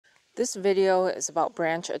This video is about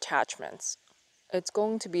branch attachments. It's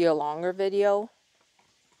going to be a longer video,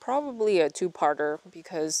 probably a two-parter,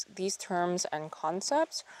 because these terms and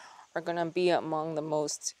concepts are going to be among the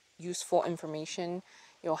most useful information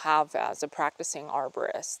you'll have as a practicing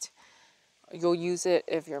arborist. You'll use it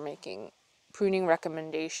if you're making pruning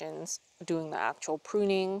recommendations, doing the actual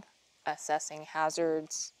pruning, assessing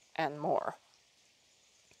hazards, and more.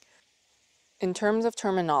 In terms of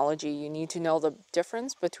terminology, you need to know the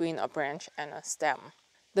difference between a branch and a stem.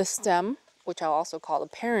 The stem, which I'll also call the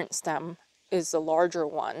parent stem, is the larger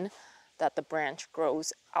one that the branch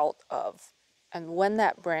grows out of. And when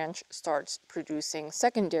that branch starts producing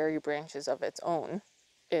secondary branches of its own,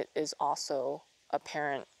 it is also a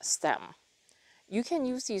parent stem. You can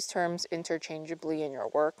use these terms interchangeably in your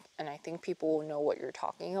work, and I think people will know what you're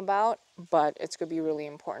talking about, but it's going to be really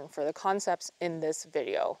important for the concepts in this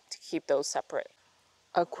video to keep those separate.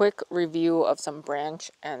 A quick review of some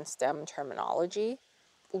branch and stem terminology.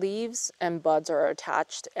 Leaves and buds are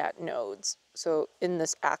attached at nodes. So in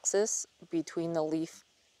this axis between the leaf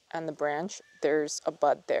and the branch, there's a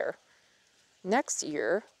bud there. Next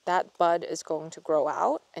year, that bud is going to grow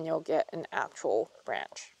out and you'll get an actual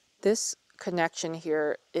branch. This connection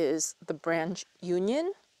here is the branch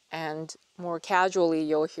union, and more casually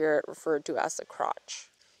you'll hear it referred to as the crotch.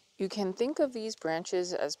 You can think of these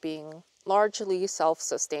branches as being largely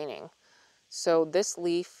self-sustaining. So this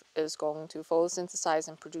leaf is going to photosynthesize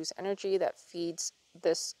and produce energy that feeds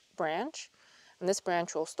this branch, and this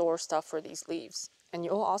branch will store stuff for these leaves. And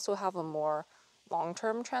you'll also have a more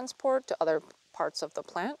long-term transport to other parts of the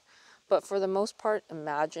plant, but for the most part,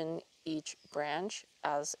 imagine each branch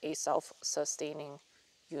as a self-sustaining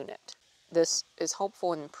unit. This is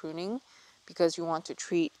helpful in pruning because you want to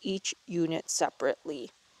treat each unit separately.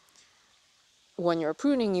 When you're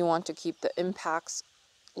pruning, you want to keep the impacts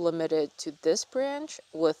limited to this branch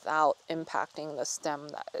without impacting the stem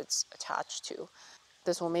that it's attached to.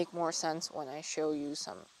 This will make more sense when I show you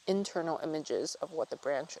some internal images of what the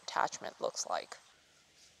branch attachment looks like.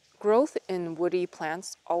 Growth in woody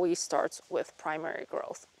plants always starts with primary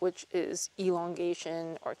growth, which is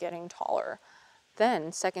elongation or getting taller.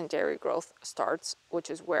 Then secondary growth starts, which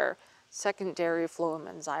is where secondary phloem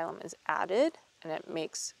and xylem is added, and it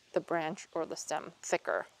makes the branch or the stem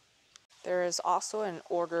thicker. There is also an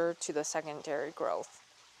order to the secondary growth.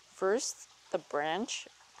 First, the branch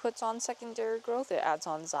puts on secondary growth, it adds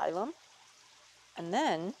on xylem, and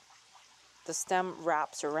then the stem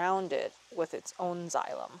wraps around it with its own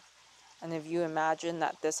xylem. And if you imagine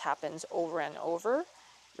that this happens over and over,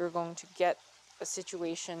 you're going to get a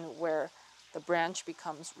situation where the branch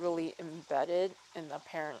becomes really embedded in the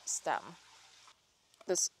parent stem.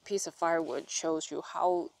 This piece of firewood shows you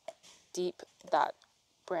how deep that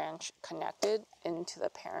branch connected into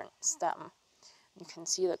the parent stem. You can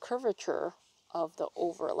see the curvature of the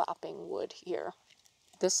overlapping wood here.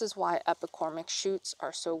 This is why epicormic shoots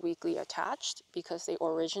are so weakly attached, because they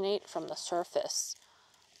originate from the surface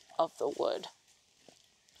of the wood.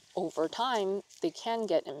 Over time, they can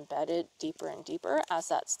get embedded deeper and deeper as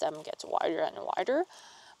that stem gets wider and wider,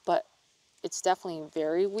 but it's definitely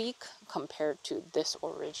very weak compared to this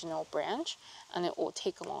original branch, and it will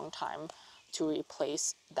take a long time to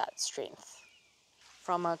replace that strength.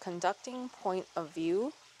 From a conducting point of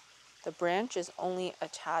view, the branch is only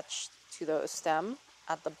attached to the stem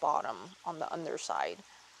at the bottom on the underside.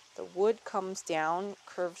 The wood comes down,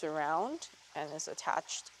 curves around, and is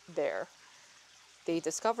attached there. They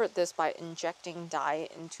discovered this by injecting dye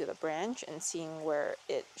into the branch and seeing where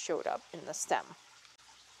it showed up in the stem.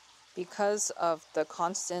 Because of the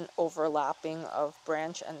constant overlapping of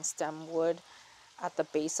branch and stem wood at the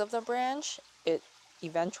base of the branch, it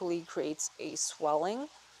eventually creates a swelling,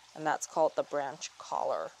 and that's called the branch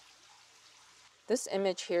collar. This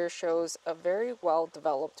image here shows a very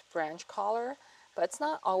well-developed branch collar, but it's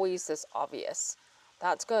not always this obvious.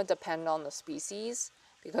 That's going to depend on the species,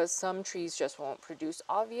 because some trees just won't produce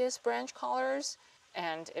obvious branch collars,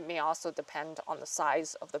 and it may also depend on the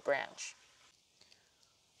size of the branch.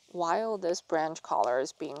 While this branch collar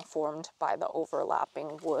is being formed by the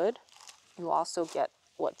overlapping wood, you also get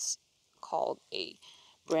what's called a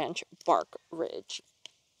branch bark ridge.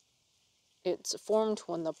 It's formed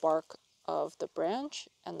when the bark of the branch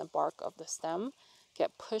and the bark of the stem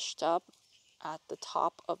get pushed up at the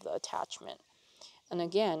top of the attachment. And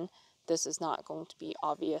again, this is not going to be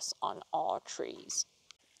obvious on all trees.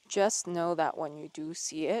 Just know that when you do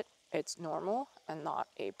see it, it's normal and not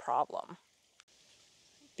a problem.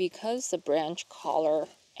 Because the branch collar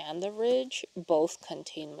and the ridge both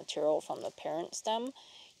contain material from the parent stem,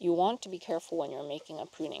 you want to be careful when you're making a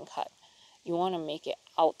pruning cut. You want to make it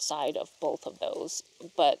outside of both of those,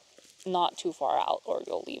 but not too far out or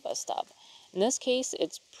you'll leave a stub. In this case,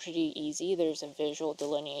 it's pretty easy. There's a visual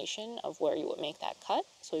delineation of where you would make that cut,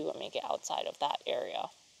 so you would make it outside of that area.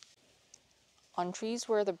 On trees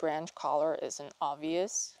where the branch collar isn't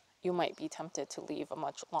obvious, you might be tempted to leave a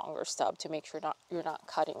much longer stub to make sure you're not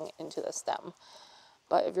cutting into the stem.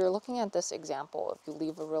 But if you're looking at this example, if you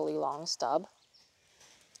leave a really long stub,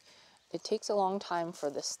 it takes a long time for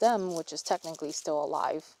the stem, which is technically still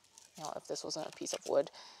alive, if this wasn't a piece of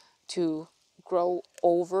wood, to grow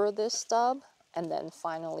over this stub and then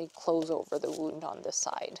finally close over the wound on this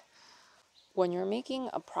side. When you're making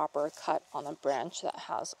a proper cut on a branch that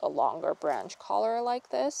has a longer branch collar like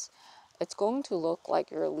this, it's going to look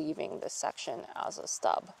like you're leaving this section as a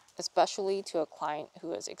stub, especially to a client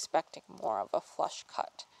who is expecting more of a flush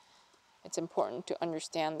cut. It's important to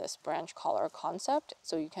understand this branch collar concept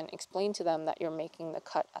so you can explain to them that you're making the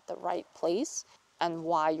cut at the right place and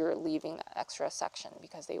why you're leaving that extra section,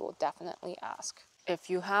 because they will definitely ask.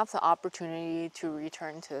 If you have the opportunity to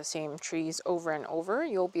return to the same trees over and over,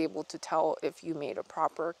 you'll be able to tell if you made a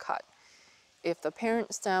proper cut. If the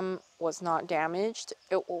parent stem was not damaged,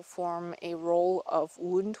 it will form a roll of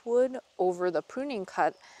wound wood over the pruning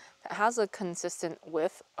cut that has a consistent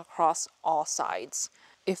width across all sides.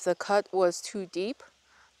 If the cut was too deep,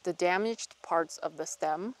 the damaged parts of the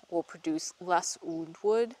stem will produce less wound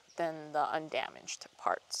wood than the undamaged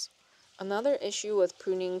parts. Another issue with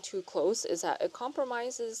pruning too close is that it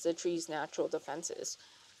compromises the tree's natural defenses.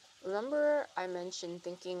 Remember I mentioned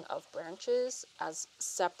thinking of branches as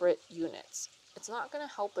separate units. It's not going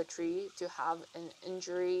to help a tree to have an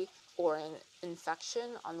injury or an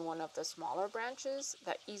infection on one of the smaller branches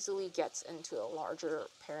that easily gets into a larger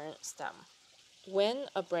parent stem. When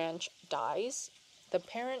a branch dies, the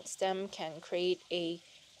parent stem can create a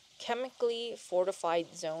chemically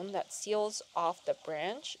fortified zone that seals off the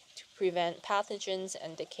branch to prevent pathogens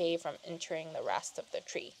and decay from entering the rest of the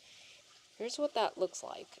tree. Here's what that looks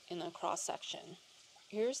like in a cross section.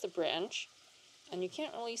 Here's the branch, and you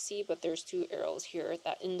can't really see, but there's two arrows here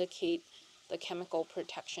that indicate the chemical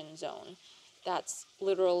protection zone. That's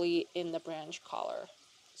literally in the branch collar.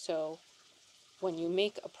 So when you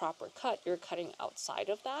make a proper cut, you're cutting outside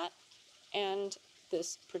of that, and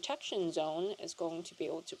this protection zone is going to be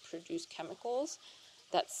able to produce chemicals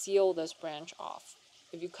that seal this branch off.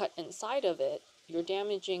 If you cut inside of it, you're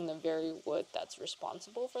damaging the very wood that's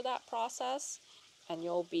responsible for that process, and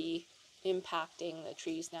you'll be impacting the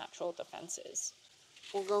tree's natural defenses.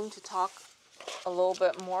 We're going to talk a little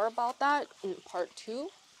bit more about that in part 2,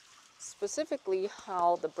 specifically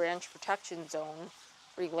how the branch protection zone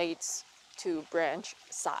relates to branch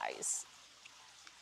size.